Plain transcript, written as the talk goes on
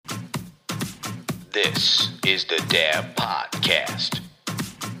This is the DAAB Podcast.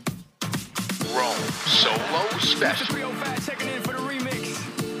 Rome Solo Special. 305 checking in for the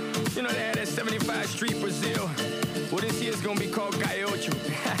remix. You know they had that 75 Street Brazil. Well, this year's gonna be called Gaiocho.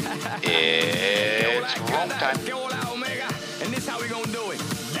 It's Rome time. Hola, Omega. And this how we gonna do it.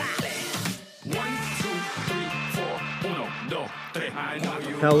 Dale. 1, 2, 3, 4. 1, 2, 3. I know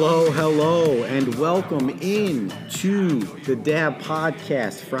you. Hello, and welcome in to the DAAB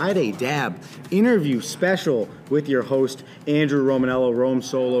Podcast, Friday DAAB interview special with your host, Andrew Romanello, Rome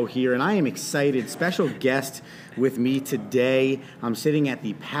Solo here, and I am excited. Special guest with me today. I'm sitting at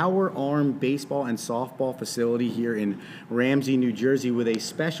the Power Arm Baseball and Softball facility here in Ramsey, New Jersey, with a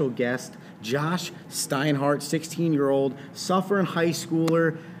special guest, Josh Steinhardt, 16-year-old Suffern high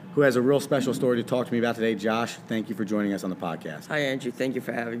schooler, who has a real special story to talk to me about today. Josh, thank you for joining us on the podcast. Hi, Andrew. Thank you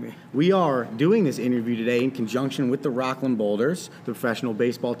for having me. We are doing this interview today in conjunction with the Rockland Boulders, the professional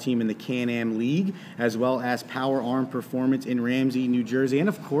baseball team in the Can-Am League, as well as Power Arm Performance in Ramsey, New Jersey, and,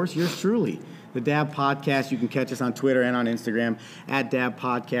 of course, yours truly, the DAAB Podcast. You can catch us on Twitter and on Instagram at DAAB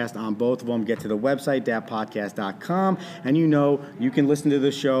Podcast on both of them. Get to the website, daabpodcast.com, and you can listen to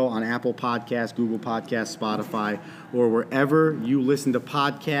the show on Apple Podcasts, Google Podcasts, Spotify, or wherever you listen to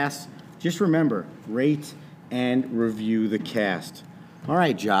podcasts. Just remember, rate and review the cast. All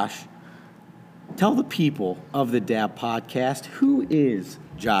right, Josh, tell the people of the DAAB Podcast, who is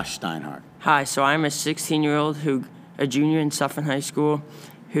Josh Steinhardt? Hi, so I'm a 16-year-old a junior in Suffern High School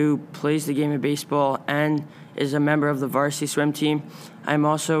who plays the game of baseball and is a member of the varsity swim team. I'm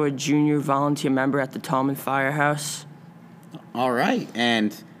also a junior volunteer member at the Tallman Firehouse. All right,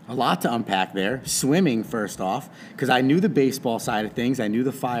 and a lot to unpack there. Swimming, first off, because I knew the baseball side of things. I knew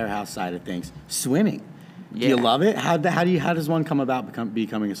the firehouse side of things. Swimming. Yeah. Do you love it? How does one come about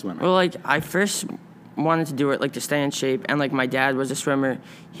becoming a swimmer? Well, I first wanted to do it to stay in shape, and my dad was a swimmer.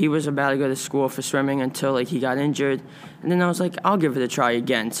 He was about to go to school for swimming until he got injured, and then I was like, I'll give it a try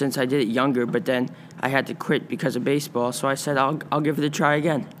again since I did it younger, but then I had to quit because of baseball, so I said I'll give it a try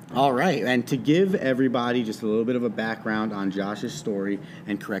again. All right, and to give everybody just a little bit of a background on Josh's story,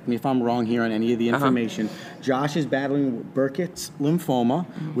 and correct me if I'm wrong here on any of the information, Josh is battling Burkitt's lymphoma,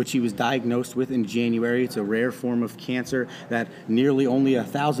 which he was diagnosed with in January. It's a rare form of cancer that nearly only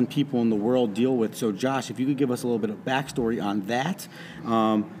 1,000 people in the world deal with. So, Josh, if you could give us a little bit of backstory on that,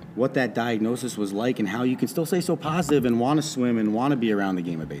 what that diagnosis was like, and how you can still stay so positive and want to swim and want to be around the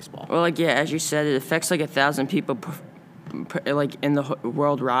game of baseball. Well, as you said, it affects 1,000 people in the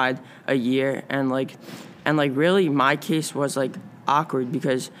worldwide a year, and really my case was awkward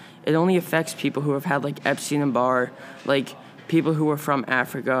because it only affects people who have had Epstein-Barr, people who are from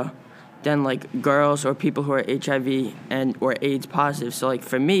Africa, then girls or people who are HIV or AIDS positive. So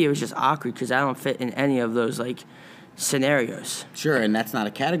for me it was just awkward because I don't fit in any of those scenarios. Sure, and that's not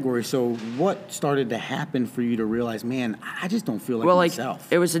a category. So what started to happen for you to realize, man, I just don't feel like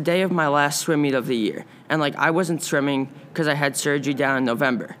myself? It was the day of my last swim meet of the year, and I wasn't swimming because I had surgery down in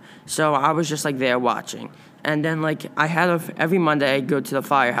November. So I was just there watching. And then I had every Monday I'd go to the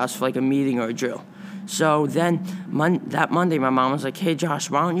firehouse for a meeting or a drill. So then that Monday, my mom was like, hey, Josh,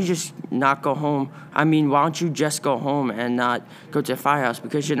 why don't you just not go home? why don't you just go home and not go to the firehouse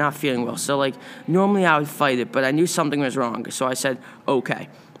because you're not feeling well? So, normally I would fight it, but I knew something was wrong. So I said, okay.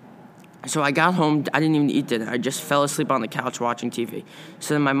 So I got home. I didn't even eat dinner. I just fell asleep on the couch watching TV.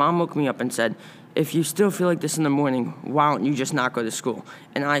 So then my mom woke me up and said, if you still feel like this in the morning, why don't you just not go to school?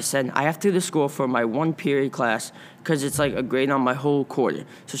 And I said, I have to go to school for my one period class because it's a grade on my whole quarter.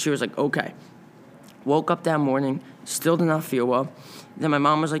 So she was like, okay. Woke up that morning, still did not feel well. Then my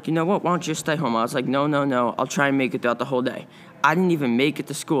mom was like, you know what, why don't you just stay home? I was like, no, I'll try and make it throughout the whole day. I didn't even make it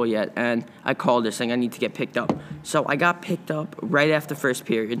to school yet, and I called her saying I need to get picked up. So I got picked up right after first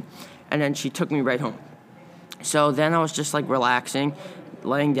period, and then she took me right home. So then I was just relaxing,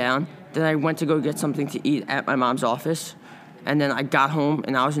 laying down. Then I went to go get something to eat at my mom's office, and then I got home,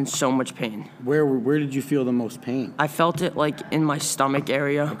 and I was in so much pain. Where did you feel the most pain? I felt it in my stomach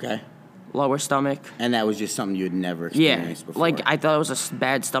area. Okay. Lower stomach. And that was just something you had never experienced before? Yeah, I thought it was a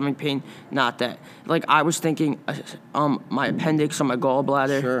bad stomach pain, not that. I was thinking my appendix or my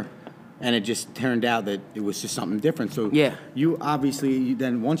gallbladder. Sure. And it just turned out that it was just something different. So yeah. You obviously,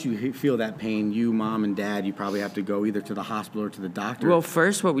 then once you feel that pain, you, mom, and dad, you probably have to go either to the hospital or to the doctor. Well,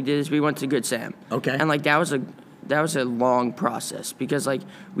 first what we did is we went to Good Sam. Okay. And that was a long process because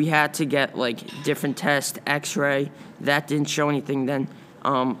we had to get different tests, X-ray. That didn't show anything. Then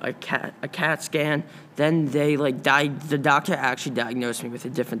a CAT scan. Then they the doctor actually diagnosed me with a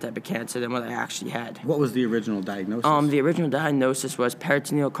different type of cancer than what I actually had. What was the original diagnosis? The original diagnosis was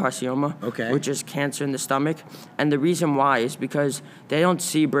peritoneal carcinoma, Okay. which is cancer in the stomach. And the reason why is because they don't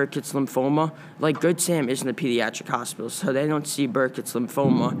see Burkitt's lymphoma. Like, Good Sam isn't a pediatric hospital, so they don't see Burkitt's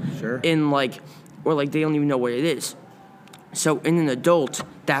lymphoma Sure. they don't even know what it is. So in an adult,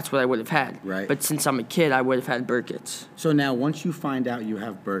 that's what I would have had. Right. But since I'm a kid, I would have had Burkitt's. So now, once you find out you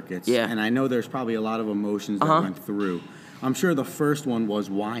have Burkitt's, Yeah. and I know there's probably a lot of emotions that went through, I'm sure the first one was,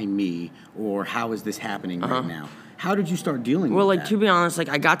 why me? Or how is this happening right now? How did you start dealing with that? To be honest,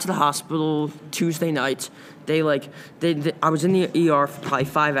 I got to the hospital Tuesday night. I was in the ER for probably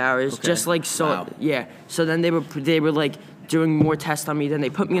 5 hours, Okay. Wow. Yeah. So then they were doing more tests on me. Then they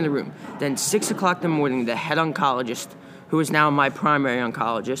put me in the room. Then 6 o'clock in the morning, the head oncologist, who is now my primary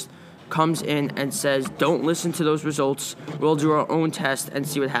oncologist, comes in and says, don't listen to those results. We'll do our own test and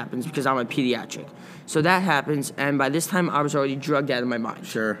see what happens, because I'm a pediatric. So that happens, and by this time, I was already drugged out of my mind.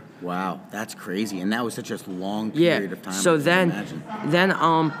 Sure. Wow, that's crazy. And that was such a long Yeah. period of time. So I can imagine.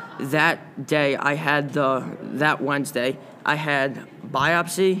 that day I had that Wednesday I had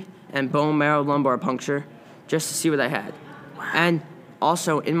biopsy and bone marrow lumbar puncture just to see what I had. Wow. And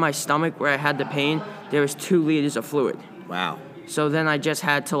also in my stomach where I had the pain, there was 2 liters of fluid. Wow. So then I just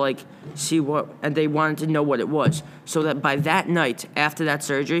had to see and they wanted to know what it was. So that by that night, after that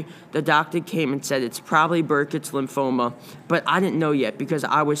surgery, the doctor came and said it's probably Burkitt's lymphoma, but I didn't know yet because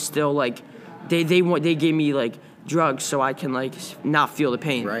I was still they gave me drugs so I can not feel the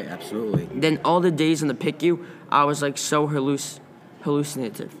pain. Right, absolutely. Then all the days in the PICU, I was so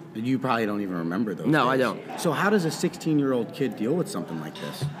hallucinative. You probably don't even remember those No, days. I don't. So how does a 16-year-old kid deal with something like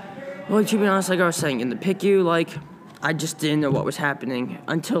this? Well, to be honest, like I was saying, in the PICU, I just didn't know what was happening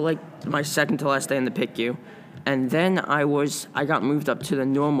until my second to last day in the PICU, and then I got moved up to the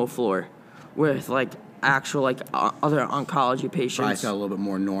normal floor with actual other oncology patients. Probably felt a little bit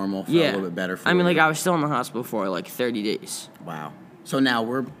more normal, felt a little bit better for you. I was still in the hospital for 30 days. Wow. So now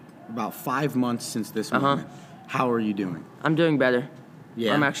we're about 5 months since this moment. How are you doing? I'm doing better.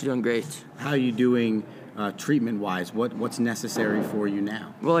 Yeah. I'm actually doing great. How are you doing treatment-wise? What's necessary for you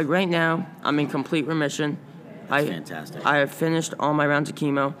now? Well, right now, I'm in complete remission. That's fantastic. I have finished all my rounds of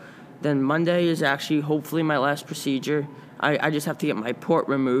chemo. Then Monday is actually hopefully my last procedure. I just have to get my port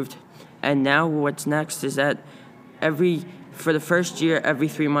removed. And now what's next is that for the first year, every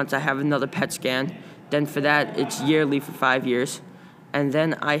 3 months, I have another PET scan. Then for that, it's yearly for 5 years. And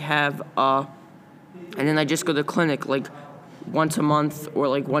then I have, and then I just go to the clinic once a month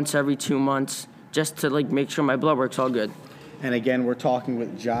or once every 2 months just to make sure my blood work's all good. And again, we're talking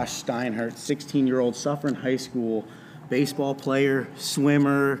with Josh Steinhardt, 16-year-old Suffern High School baseball player,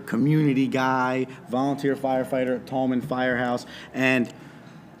 swimmer, community guy, volunteer firefighter at Tallman Firehouse, and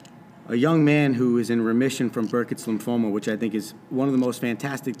a young man who is in remission from Burkitt's lymphoma, which I think is one of the most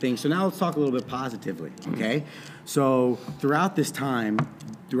fantastic things. So now let's talk a little bit positively, okay? So throughout this time,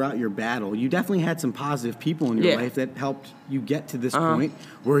 throughout your battle, you definitely had some positive people in your life that helped you get to this point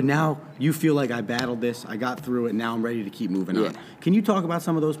where now you feel like I battled this, I got through it, and now I'm ready to keep moving on. Can you talk about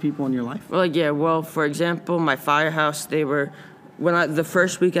some of those people in your life? Well, for example, my firehouse, the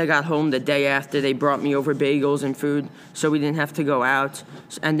first week I got home, the day after, they brought me over bagels and food so we didn't have to go out.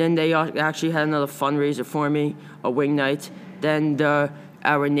 And then they actually had another fundraiser for me, a wing night. Then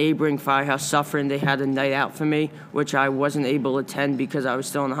our neighboring firehouse, Suffern, they had a night out for me, which I wasn't able to attend because I was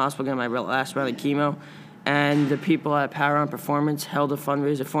still in the hospital getting my last round of chemo. And the people at Power On Performance held a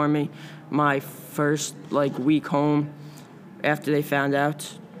fundraiser for me my first week home after they found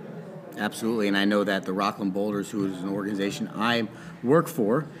out. Absolutely, and I know that the Rockland Boulders, who is an organization I work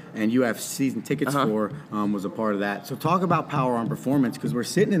for and you have season tickets for, was a part of that. So talk about Power On Performance, because we're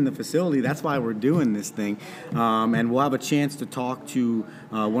sitting in the facility. That's why we're doing this thing. And we'll have a chance to talk to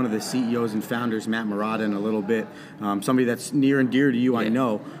one of the CEOs and founders, Matt Murata, in a little bit, somebody that's near and dear to you, I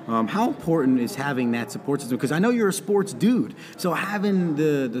know. How important is having that support system? Because I know you're a sports dude, so having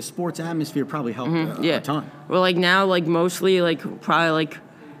the sports atmosphere probably helped a ton. Well, now, mostly, probably,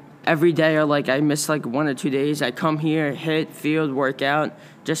 every day or I miss 1 or 2 days, I come here, hit, field, work out,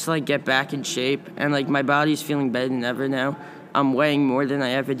 just to get back in shape. And my body's feeling better than ever now. I'm weighing more than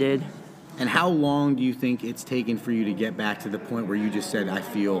I ever did. And how long do you think it's taken for you to get back to the point where you just said, I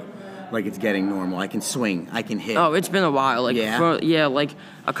feel like it's getting normal, I can swing, I can hit? Oh, it's been a while.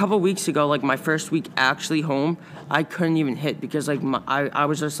 A couple weeks ago, my first week actually home, I couldn't even hit because I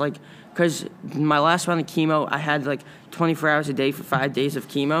was just because my last round of chemo, I had 24 hours a day for 5 days of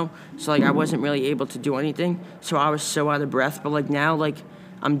chemo, so I wasn't really able to do anything. So I was so out of breath. But now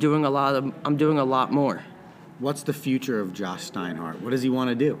I'm doing a lot more. What's the future of Josh Steinhardt? What does he want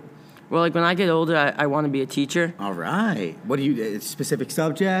to do? Well, like when I get older, I want to be a teacher. All right. What do you, a specific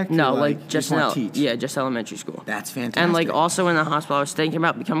subject? No, Or, like just teach? yeah, just elementary school. That's fantastic. And like also in the hospital, I was thinking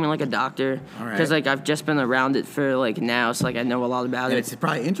about becoming like a doctor. All right. Because like I've just been around it for like now, so like I know a lot about And it. it's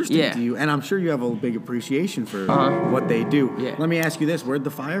probably interesting Yeah. to you, and I'm sure you have a big appreciation for what they do. Yeah. Let me ask you this: where'd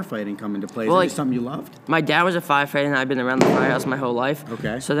the firefighting come into play? Is Well, it like- just something you loved? My dad was a firefighter, and I've been around the firehouse my whole life.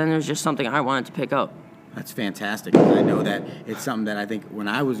 Okay. So then it was just something I wanted to pick up. That's fantastic. 'Cause I know that it's something that I think when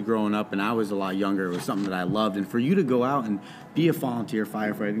I was growing up and I was a lot younger, it was something that I loved. And for you to go out and be a volunteer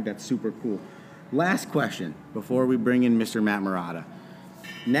firefighter, I think that's super cool. Last question before we bring in Mr. Matt Murata.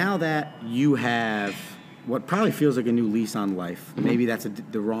 Now that you have what probably feels like a new lease on life, maybe that's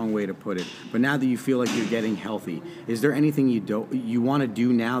the wrong way to put it, but now that you feel like you're getting healthy, is there anything you want to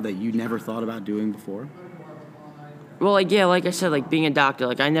do now that you never thought about doing before? Well, like, yeah, like I said, like, being a doctor,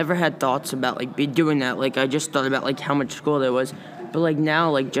 like, I never had thoughts about, like, be doing that. Like, I just thought about, like, how much school there was. But, like,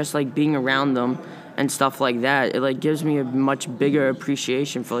 now, like, just, like, being around them and stuff like that, it, like, gives me a much bigger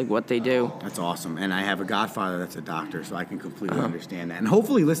appreciation for, like, what they do. That's awesome. And I have a godfather that's a doctor, so I can completely understand that. And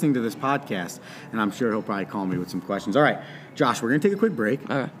hopefully listening to this podcast, and I'm sure he'll probably call me with some questions. All right, Josh, we're going to take a quick break.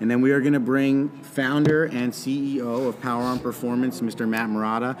 Okay. And then we are going to bring founder and CEO of Power On Performance, Mr. Matt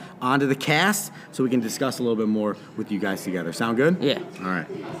Murata, onto the cast so we can discuss a little bit more with you guys together. Sound good? Yeah. All right.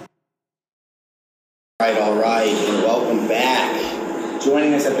 All right, and welcome back.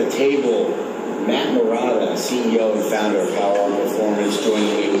 Joining us at the table, Matt Murata, CEO and founder of Power On Performance,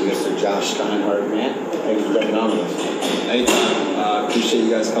 joining me with Mr. Josh Steinhardt. Matt, thanks for jumping on with us. Anytime. Appreciate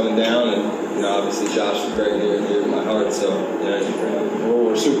you guys coming down, and obviously Josh is very near and dear to my heart. So Well,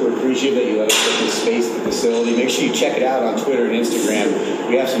 we're super appreciative that you let us get this space at the facility. Make sure you check it out on Twitter and Instagram.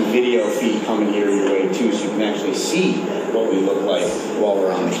 We have some video feed coming here your way too, so you can actually see what we look like while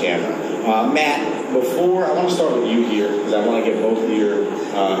we're on the camera. Matt, I want to start with you here because I want to get both of your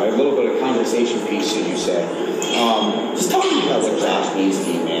a little bit of conversation piece, as you said. Just talk to me about what Josh means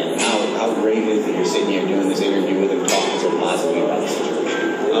to you, man. How great it is that you're sitting here doing this interview with him, talking so positively about the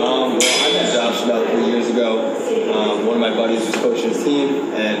situation. well, I met Josh about 3 years ago. One of my buddies was coaching his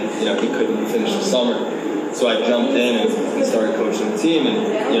team, and he couldn't finish the summer, so I jumped in and started coaching the team, and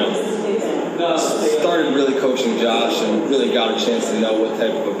started really coaching Josh, and really got a chance to know what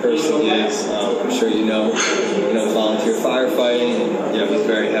type of a person he is. I'm sure you know, volunteer firefighting, and he's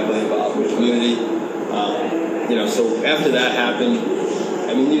very heavily involved with the community. So after that happened,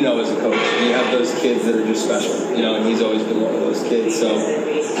 I mean, as a coach, you have those kids that are just special, and he's always been one of those kids. So,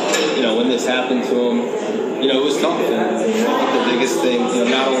 when this happened to him, it was tough. And I think the biggest thing,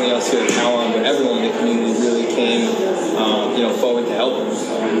 not only us here at Power On, but everyone in the community really came, forward to help him.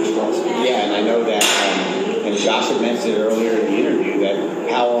 Yeah, and I know that, and Josh had mentioned earlier in the interview that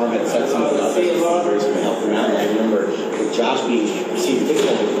Power On had set something up as a fundraiser to help him out. And I remember with Josh being received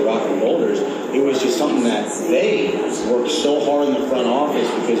difficulty for Rock and Boulders, it was just something that they worked so hard in the front office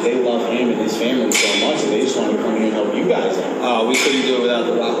because they love him and his family so much, and they just wanted to come in and help you guys out. We couldn't do it without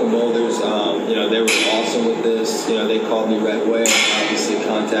the Rock and Boulders. They were awesome with this. They called me right away. Obviously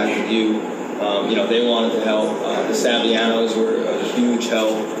contacted you. They wanted to help. The Savianos were a huge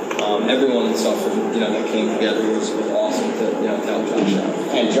help. Everyone that suffered, that came together was awesome to help Josh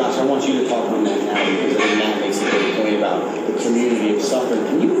out. And Josh, I want you to talk on that now because I think Matt makes a great point about the community of suffering.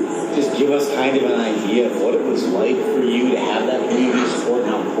 Can you just give us kind of an idea of what it was like for you to have that community support and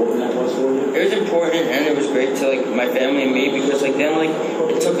how important that was for you? It was important, and it was great to, like, my family and me because, like, then, like,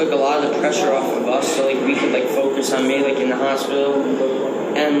 it took, like, a lot of the pressure off of us so, like, we could, like, focus on me, like, in the hospital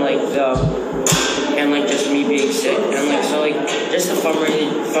and, like, just me being sick. And, like, so, like, just the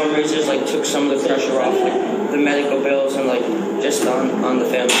fundraisers, like, took some of the pressure off, like, the medical bills and, like, just on the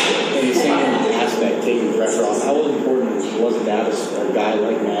family. In the same aspect, taking pressure off, how important was it to have a guy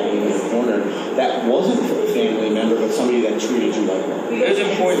like Maddie in your corner that wasn't a family member but somebody that treated you like that? It was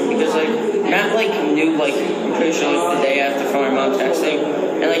important because, like, Matt, like, knew, like, I'm pretty sure, like, the day after from my mom texting,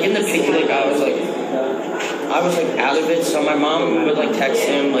 and, like, in the picture, like, I was out of it, so my mom would, like, text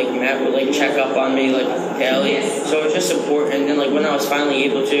him, like, Matt would, like, check up on me, like, daily, so it was just important. And then, like, when I was finally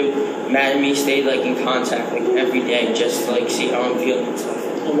able to, Matt and me stayed, like, in contact, like, every day, just to, like, see how I'm feeling and stuff.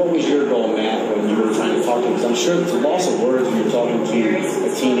 And what was your goal, Matt, when you were trying to talk to him? Because I'm sure it's a loss of words when you're talking to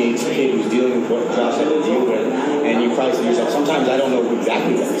a teenage kid who's dealing with what Josh had to deal with, and you probably say to yourself, sometimes I don't know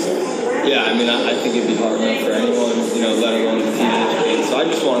exactly what to say. Yeah, I mean, I think it'd be hard enough for anyone, let alone a teenage kid. So I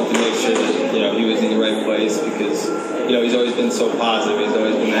just wanted to make sure that, he was in the right place because, he's always been so positive. He's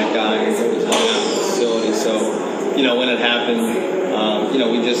always been that guy. He's always hung out in the facility. So, when it happened,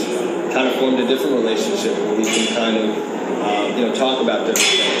 we just kind of formed a different relationship where we can kind of, talk about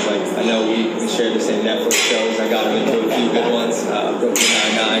different things. Like, I know we shared the same Netflix shows. I got him into a few good ones. Brooklyn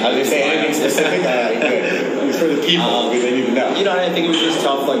Nine-Nine. I was going to say anything specific? It was for the people, because they need to know. I think it was just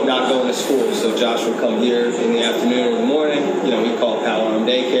tough, like, not going to school. So Josh would come here in the afternoon or the morning. We call it Power Arm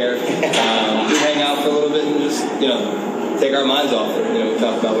Daycare. We'd hang out for a little bit and just, take our minds off it. We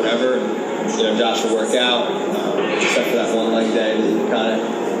talk about whatever. And, Josh would work out, except for that one leg day that you kind of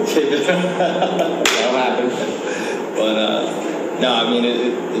that'll happen. But, no, I mean,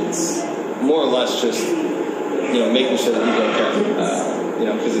 it's more or less just, making sure that he's okay.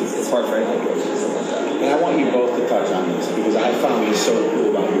 Because it's hard for anyone to go through something like that. And I want you both to touch on this, because I found this so cool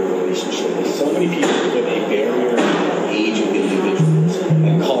about your relationship. So many people put a barrier on the age of individuals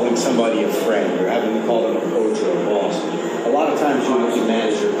and calling somebody a friend or having to call them a coach or a boss. A lot of times you look at Matt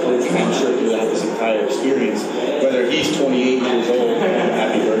as your coach, and I'm sure you'll have this entire experience, whether he's 28 years old,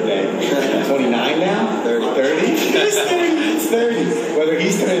 happy birthday, 29 now? 30? It's 30. Whether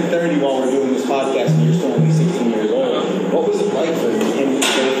he's turning 30 while we're doing this podcast and you're still only 16 years old, what was it like for him to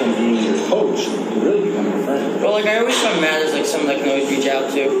go from being your coach to really becoming a friend? Well, I always saw Matt as someone I can always reach out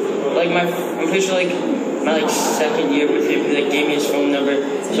to. I'm pretty sure my second year with him, he gave me his phone number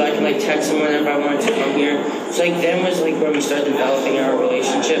so I can text him whenever I wanted to come here. So then was when we started developing our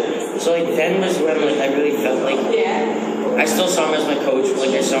relationship. So then was when I really felt I still saw him as my coach, but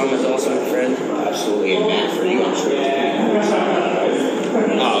I saw him as also a friend. Absolutely, and Matt, for you, I'm sure.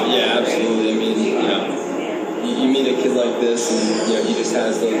 Oh yeah, absolutely. I mean, you meet a kid like this, and he just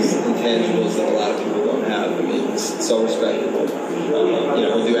has those intangibles that a lot of people don't have. I mean, it's so respectable.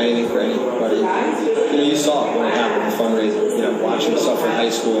 He'll do anything for anybody. You saw it when it happened with fundraising. Watching stuff from high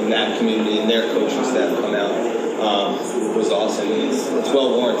school and that community and their coaching staff come out was awesome. And it's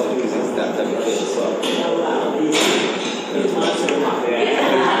well warranted because he's that type of kid. So it was awesome.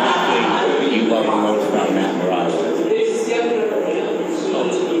 You love the most about Matt Morales.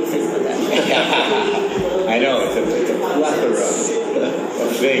 I know, it's a plethora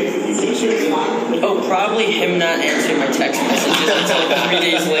of things that you can choose. Oh, probably him not answering my text messages until 3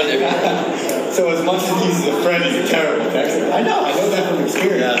 days later. So as much as he's a friend, he's a terrible texter. I know that from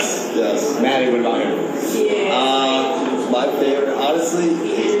experience. Yes. Maddie, what about him? My favorite, honestly,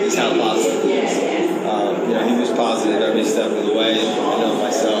 is how positive he is. He was positive every step of the way. I know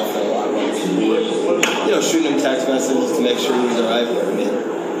myself and a lot of other people, shooting him text messages to make sure he was all right. But I mean,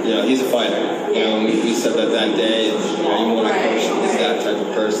 he's a fighter. We said that day. Even when I coached him, he's that type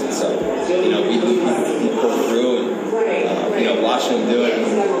of person. So, we pulled through and, watching him do it.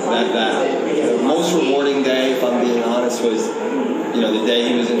 The most rewarding day, if I'm being honest, was, the day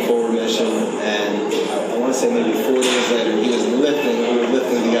he was in full remission. And I want to say maybe 4 days later, we were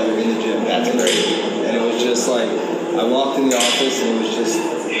lifting together in the gym. That's great. And it was just I walked in the office and it was just,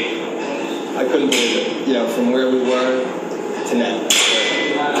 I couldn't believe it. From where we were to now.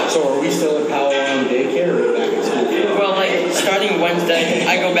 So are we still at Power Arm Daycare or back at school? Well, starting Wednesday,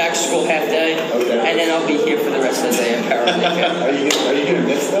 I go back to school half day, and then I'll be here for the rest of the day at Power Arm Daycare. Are you going to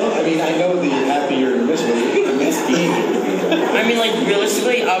miss though? I mean, I know that you're happy you're going to miss, but you're going to miss being here. I mean,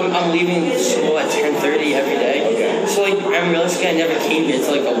 realistically, I'm leaving school at 10:30 every day. Okay. So, realistically, I never came here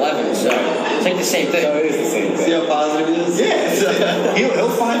until 11, so it's the same thing. So it is the same thing. See how positive he is? Yeah. He'll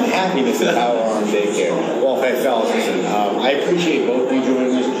find happiness at Power Arm Daycare. Well, hey, fellas, listen, I appreciate both of you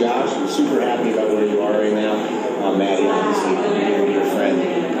joining us. Josh, I'm super happy about where you are right now. Maddie, obviously, you're a dear friend.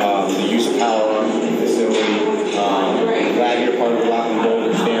 The use of Power Arm facility. I'm glad you're part of the Rockland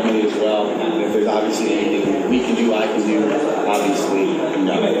Boulders family as well. And if there's obviously anything we can do, I can do, obviously, you're part of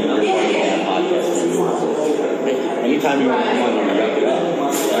that podcast family. Anytime you want to come on here and wrap it up,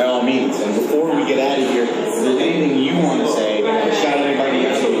 by all means. And before we get out of here, if there's anything you want to say, shout out anybody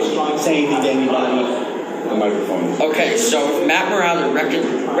else, say anything to anybody, the microphone. Okay, so if Matt Morales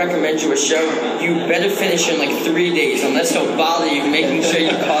recommends you a show, you better finish in 3 days, unless he'll bother you making sure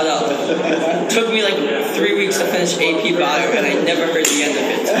you're caught up. It took me 3 weeks to finish AP Bio, and I never heard the end of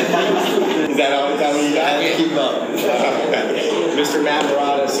it. Is that what you got? Yeah. Keep up. Mr. Matt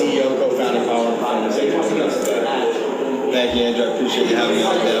Morales, CEO, co-founder of Power Performance. Thank you, Andrew. I appreciate you having me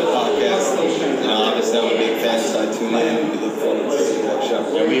on the podcast. Obviously, I'm a big fan, so I tune in and we look forward to seeing that show.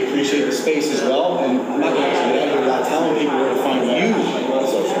 And we appreciate the space as well. And I'm not going to ask you that without telling people where to find you on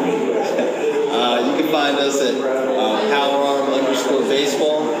social media. You can find us at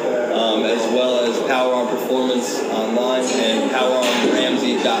PowerArm_baseball, as well as Power Arm Performance online, and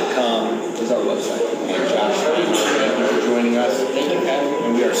PowerArmRamsey.com is our website. And Josh, thank you for joining us. Thank you, Kevin.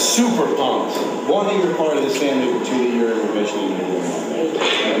 And we are super pumped. One, that you're part of this family, but two, that you're in remission and you're doing all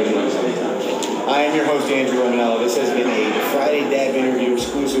that. I am your host, Andrew O'Malley. This has been a Friday Dab interview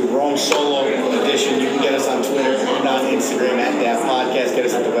exclusive, wrong solo edition. information. You can get us on Twitter and on Instagram at DAAB Podcast. Get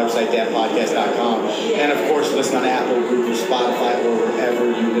us at the website, daabpodcast.com. And, of course, listen on Apple, Google, Spotify, or wherever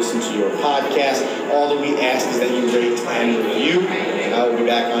you listen to your podcast. All that we ask is that you rate and review. I will be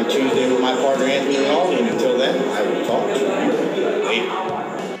back on Tuesday with my partner, Anthony Rinaldi. And until then, I will talk to you later.